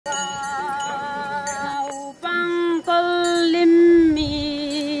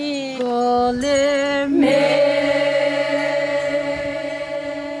solir me.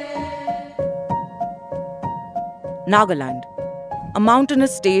 Nagaland, a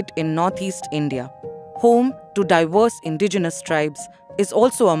mountainous state in northeast India, home to diverse indigenous tribes, is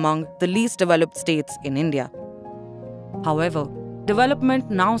also among the least developed states in India. However, development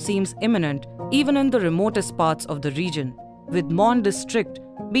now seems imminent even in the remotest parts of the region, with Mon district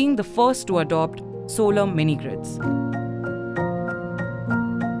being the first to adopt solar mini-grids.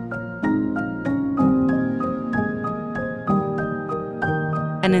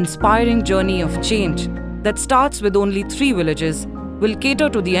 An inspiring journey of change that starts with only 3 villages will cater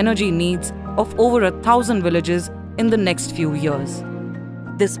to the energy needs of over 1,000 villages in the next few years.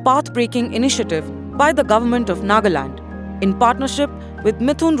 This path-breaking initiative by the government of Nagaland, in partnership with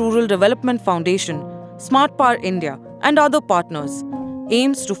Mithun Rural Development Foundation, Smart Power India and other partners,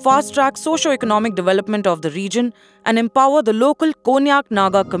 aims to fast-track socio-economic development of the region and empower the local Konyak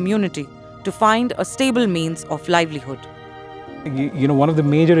Naga community to find a stable means of livelihood. One of the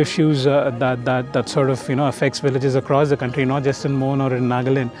major issues that sort of affects villages across the country, not just in Mon or in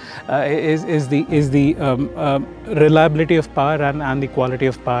Nagaland, is the reliability of power and the quality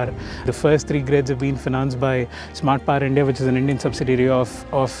of power. The first 3 grids have been financed by Smart Power India, which is an Indian subsidiary of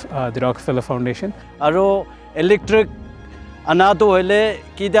the Rockefeller Foundation. Aro electric anato hele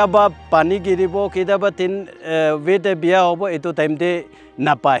kidaba pani giribo kidaba tin wete biya hobo eto time de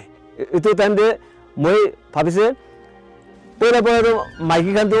napai. Eto time de moi bhabise Pera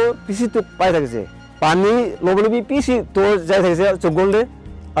Mikey can do PC to Pythagase. Pani, Lobby PC to Jazz Chogolde,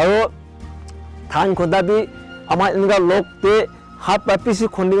 Aro Tan Kondabi, Amainga Lok, they have a PC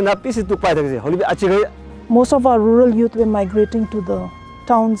Kondina PC to Pythagase. Most of our rural youth were migrating to the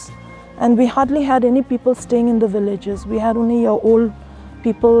towns, and we hardly had any people staying in the villages. We had only old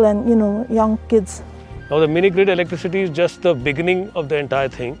people and young kids. Now the mini grid electricity is just the beginning of the entire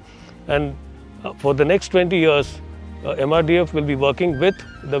thing, and for the next 20 years, MRDF will be working with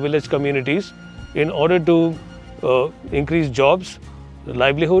the village communities in order to increase jobs,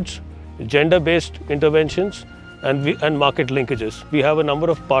 livelihoods, gender-based interventions and market linkages. We have a number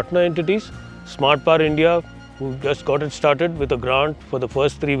of partner entities, Smart Power India, who just got it started with a grant for the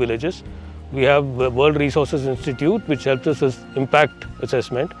first 3 villages. We have the World Resources Institute, which helps us with impact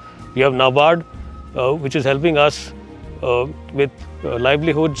assessment. We have NABARD, which is helping us with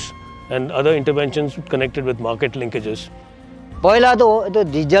livelihoods and other interventions connected with market linkages. Poila do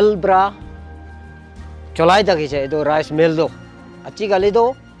diesel bra cholai takise do rice mill do achi gali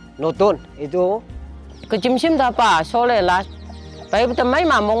do noton itu Kachimsim da pa sole la pai tamai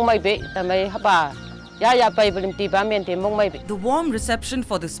ma mong mai be tamai hapa ya pai blimti ba mente mong mai be. The warm reception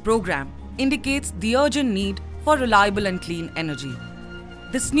for this program indicates the urgent need for reliable and clean energy.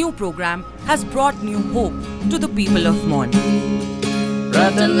 This new program has brought new hope to the people of Mon.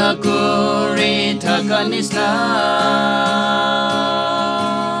 Ratanakuri Takanisna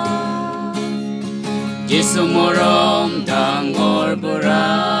Jisumorom Tangor Bura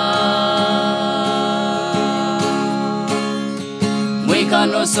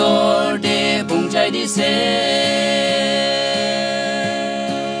Muikano Sorde Pungjai Dise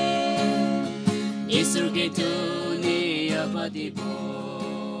Isurgitu Ni Abadibo